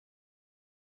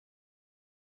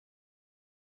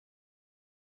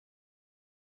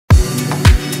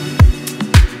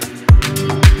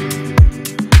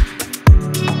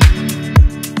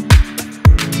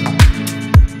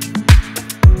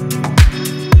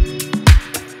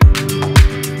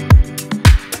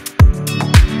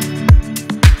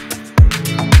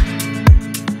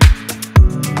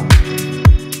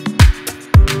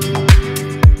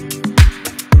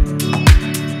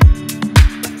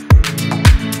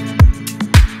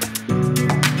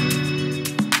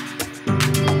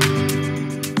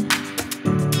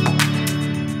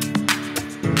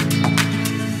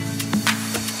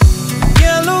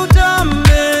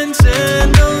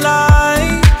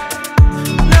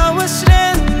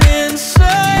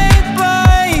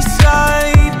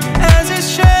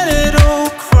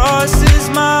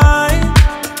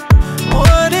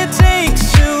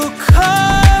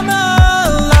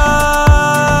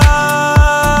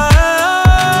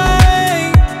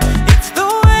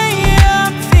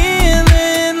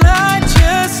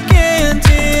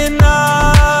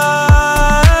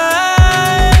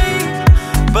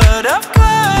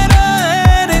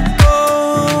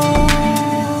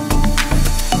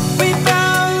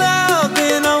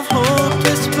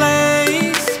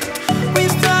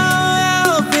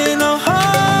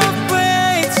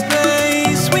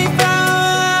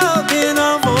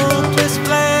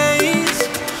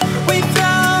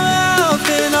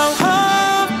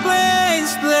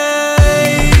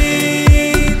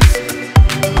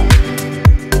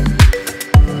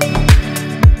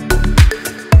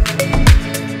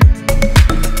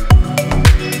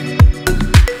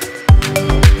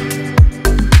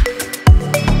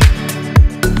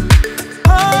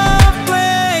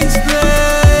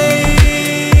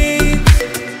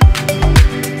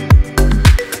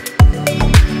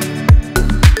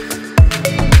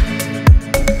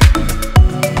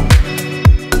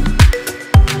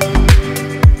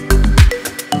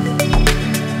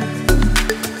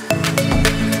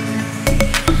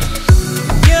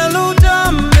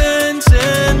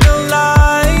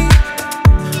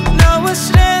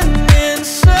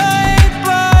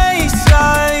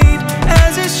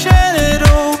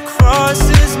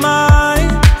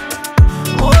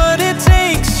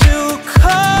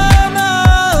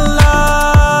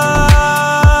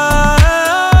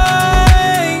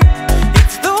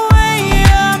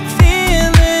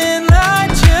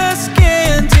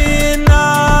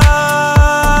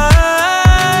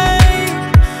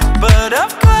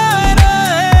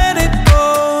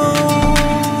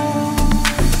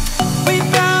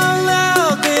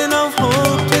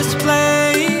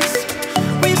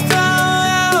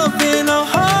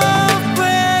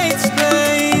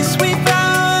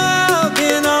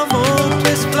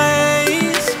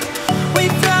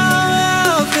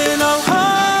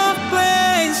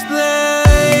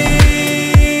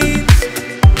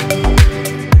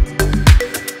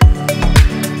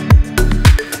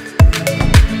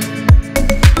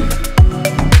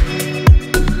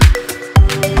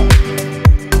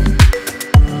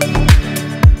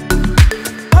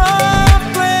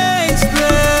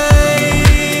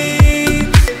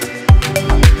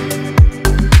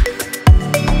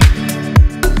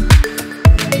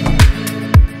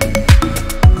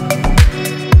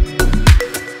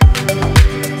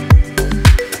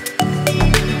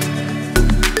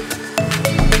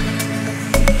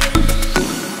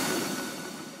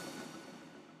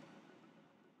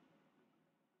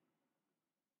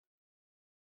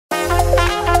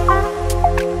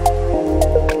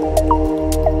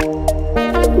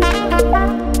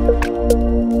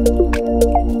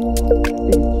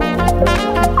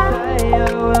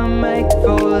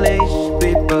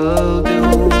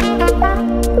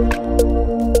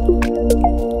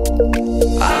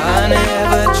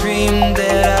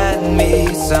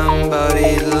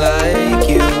somebody like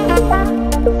you.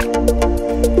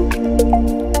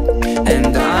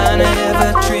 And I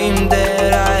never dreamed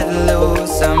that I'd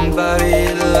lose somebody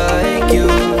like you.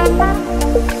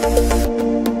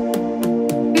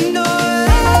 No,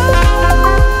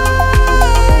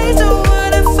 I don't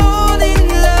wanna fall in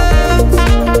love.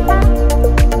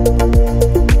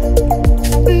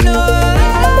 No,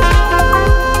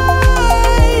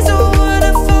 I don't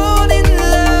wanna fall in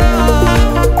love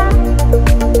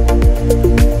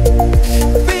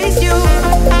with you.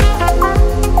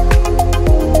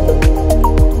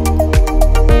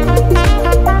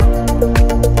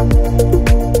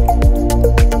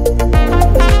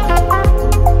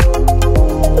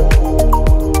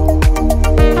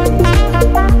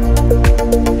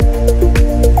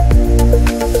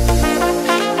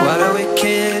 What a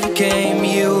wicked game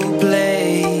you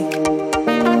play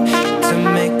to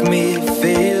make me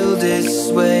feel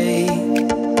this way.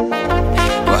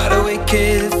 What a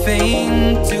wicked thing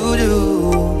to do,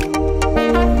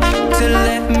 to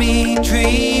let me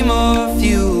dream of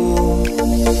you.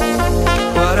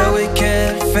 What a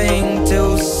wicked thing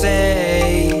to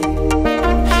say,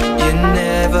 you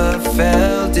never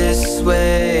felt this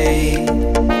way.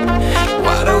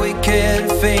 What a wicked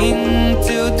thing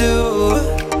to do,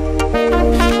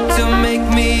 to make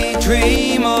me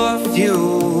dream of you.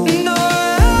 No,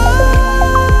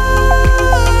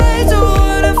 I don't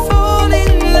wanna fall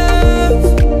in love.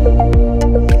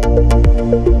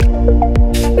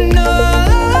 No,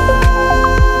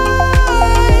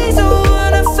 I don't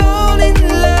wanna fall in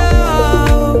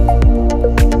love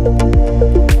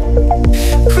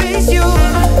with you.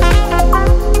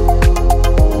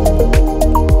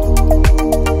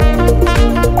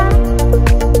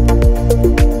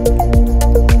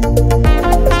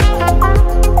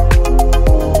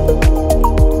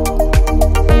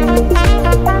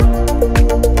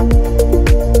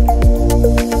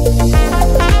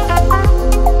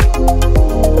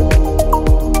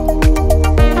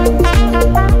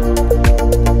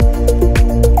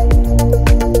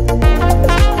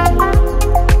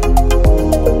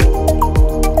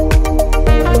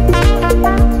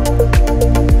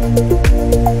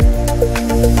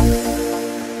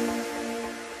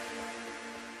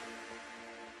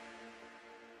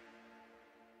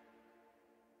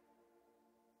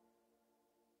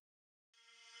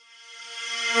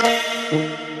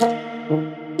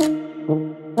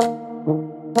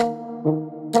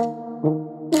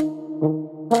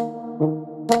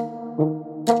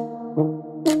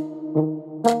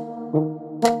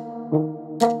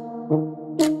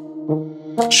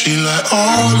 She like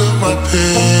all of my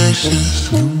pictures,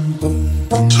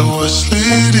 so I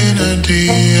slid in her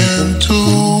DM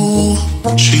too.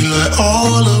 She like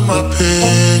all of my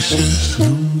pictures,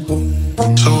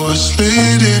 so I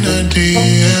slid in her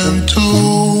DM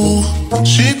too.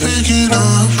 She picking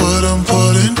up what I'm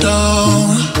putting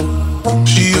down.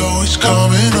 She always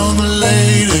coming on the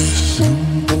latest.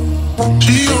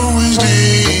 She always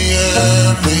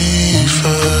DM me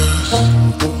first.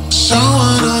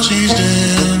 Someone else she's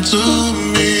into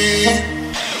me.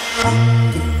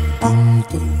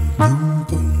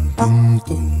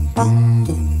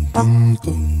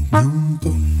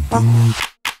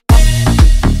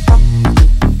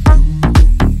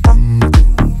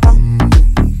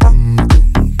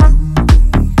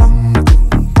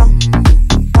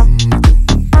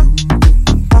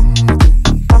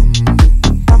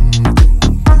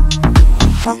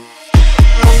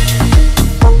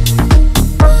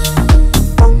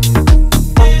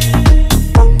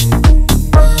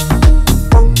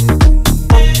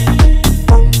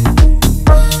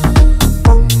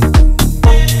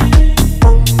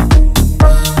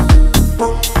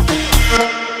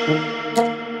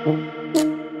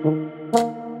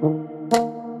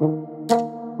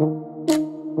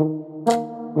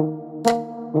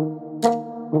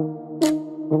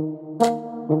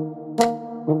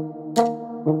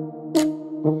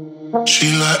 She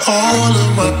like all of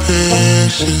my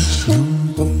pictures,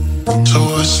 so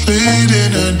I slid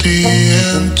in her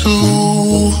DM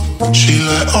too. She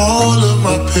like all of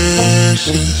my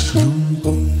pictures,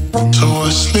 so I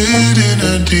slid in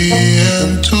her DM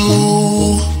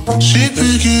too. She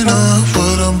picking up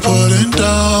what I'm putting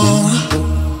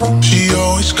down. She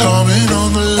always coming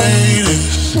on the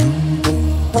latest.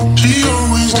 She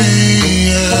always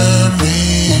DM me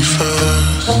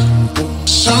first.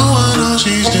 Someone else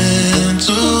she's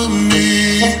into me.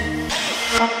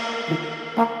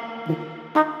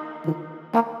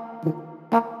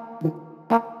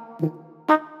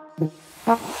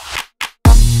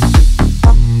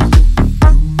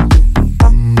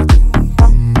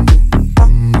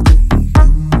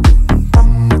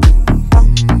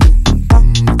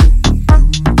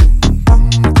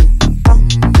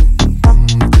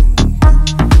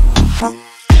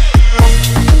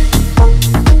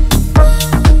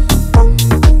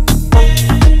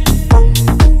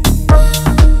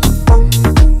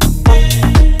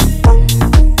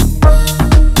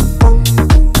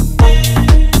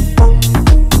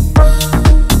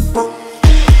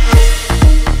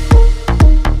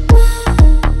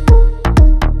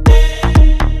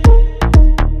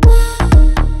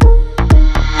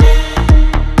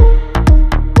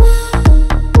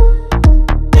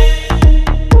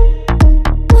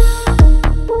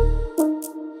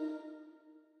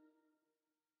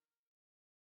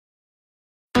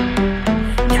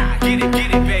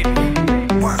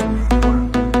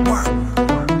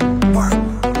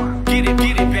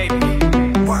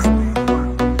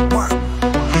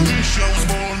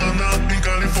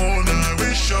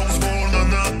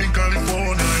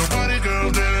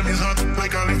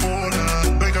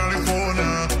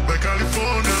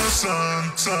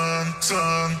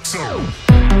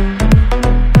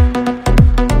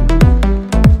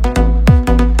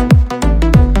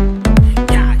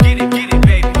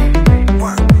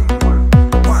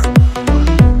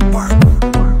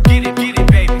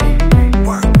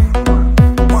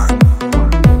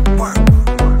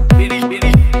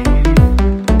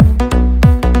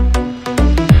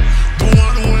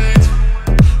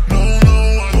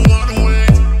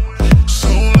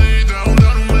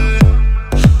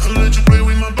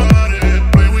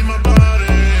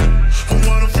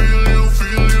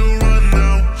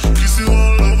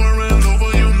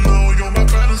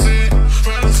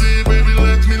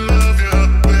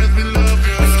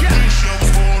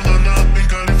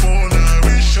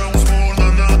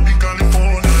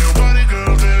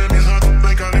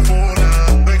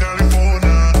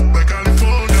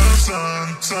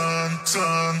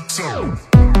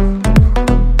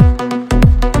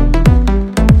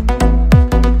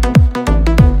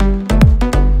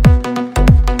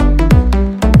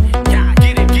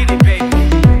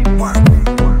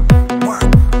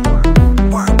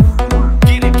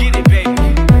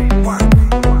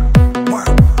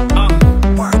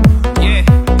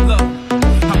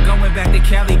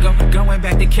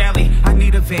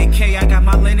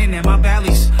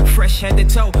 Head to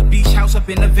toe, beach house up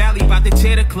in the valley, about to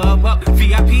tear the club up.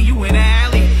 VIP, you in the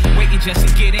alley, waiting just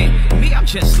to get in. Me, I'm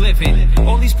just living.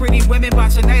 All these pretty women, by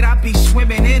tonight I'll be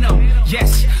swimming in them.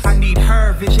 Yes, I need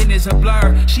her, vision is a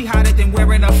blur. She hotter than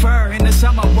wearing a fur in the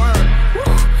summer word.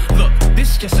 Woo. Look,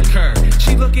 this just occurred.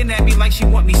 She looking at me like she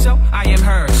want me, so I am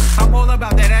hers. I'm all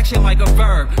about that action like a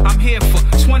verb. I'm here for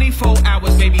 24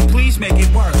 hours, baby, please make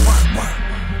it work.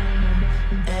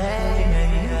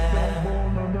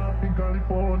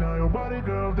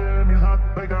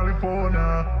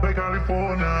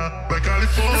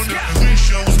 California.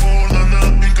 Wish I was born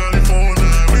in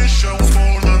California. Wish I was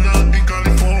born in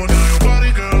California. Your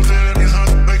body, girl, damn, is hot.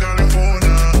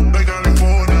 California,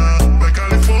 California,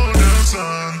 California,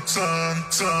 sun, sun,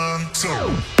 sun,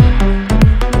 sun.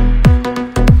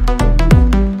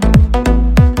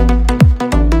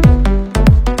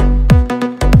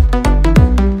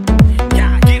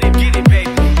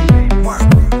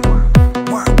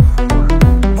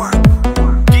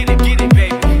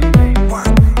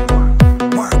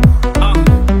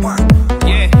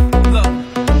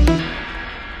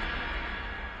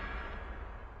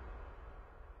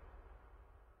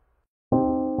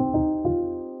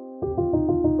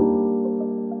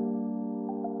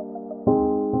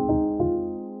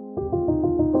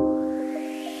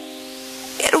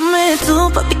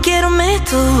 Papi, quiérome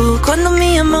tú. Cuando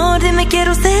mi amor, dime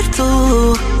quiero ser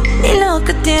tú. Y lo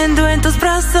que tiendo en tus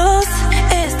brazos,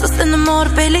 esto es un amor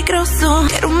peligroso.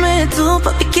 Quiérome tú,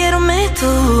 papi, quiérome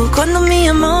tú. Cuando mi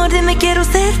amor, dime quiero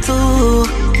ser tú.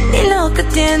 Y lo que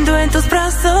tiendo en tus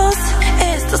brazos,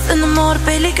 esto es un amor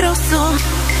peligroso.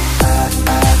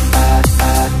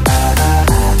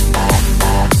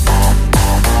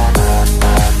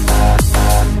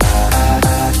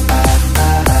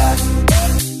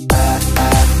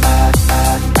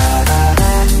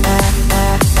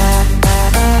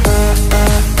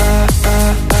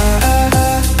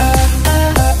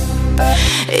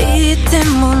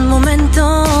 Un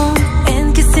momento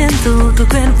en que siento tu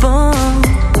cuerpo.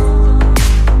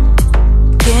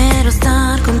 Quiero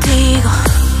estar contigo.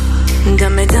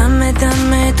 Dame, dame,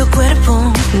 dame tu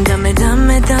cuerpo. Dame,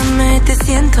 dame, dame, te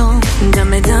siento.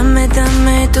 Dame, dame,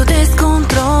 dame tu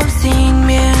descontrol sin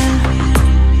miel.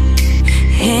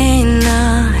 Hey,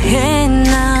 na,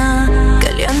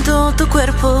 caliento tu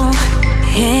cuerpo.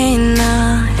 Hey,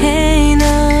 na, hey,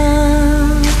 na.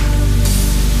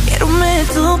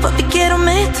 Tú, papi,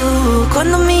 quiérome tú.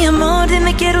 Cuando mi amor,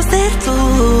 dime quiero ser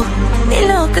tú. Y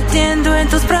lo que tiendo en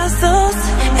tus brazos,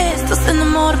 esto es un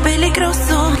amor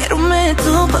peligroso. Quiérome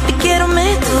tú, papi,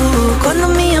 quiérome tú. Cuando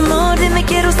mi amor, dime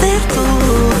quiero ser tú.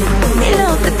 Y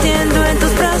lo que tiendo en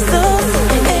tus brazos,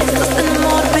 esto es un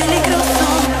amor peligroso.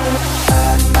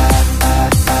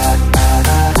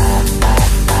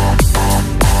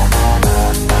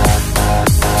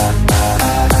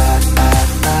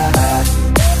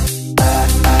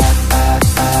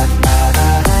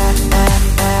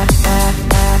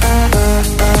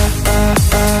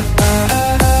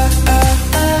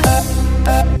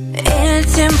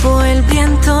 El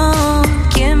viento,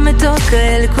 quien me toca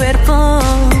el cuerpo,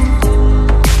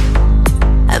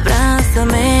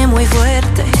 abrázame muy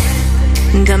fuerte.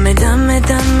 Dame, dame,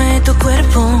 dame tu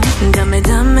cuerpo. Dame,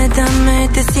 dame, dame,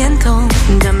 te siento.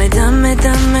 Dame, dame,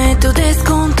 dame tu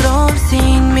descontrol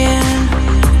sin miel.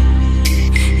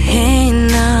 Hey,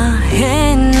 na,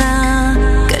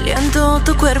 caliento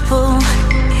tu cuerpo.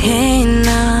 Hey,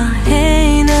 na,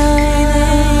 hey, na.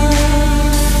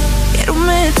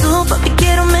 Quiérome tú, papi,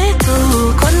 quiérome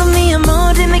tú. Cuando mi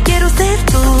amor, dime quiero ser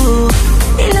tú.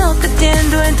 Y lo que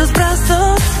tiendo en tus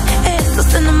brazos, esto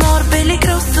es un amor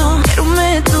peligroso.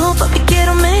 Quiérome tú, papi,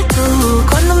 quiérome tú.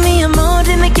 Cuando mi amor,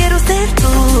 dime quiero ser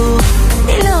tú.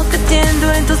 Y lo que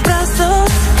tiendo en tus brazos,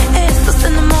 esto es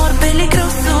un amor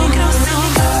peligroso.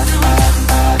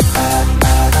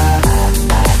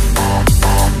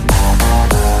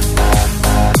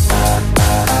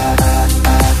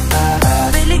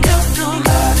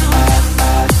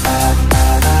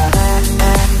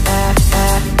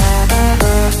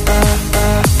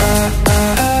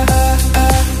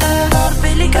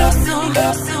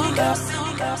 Peligroso.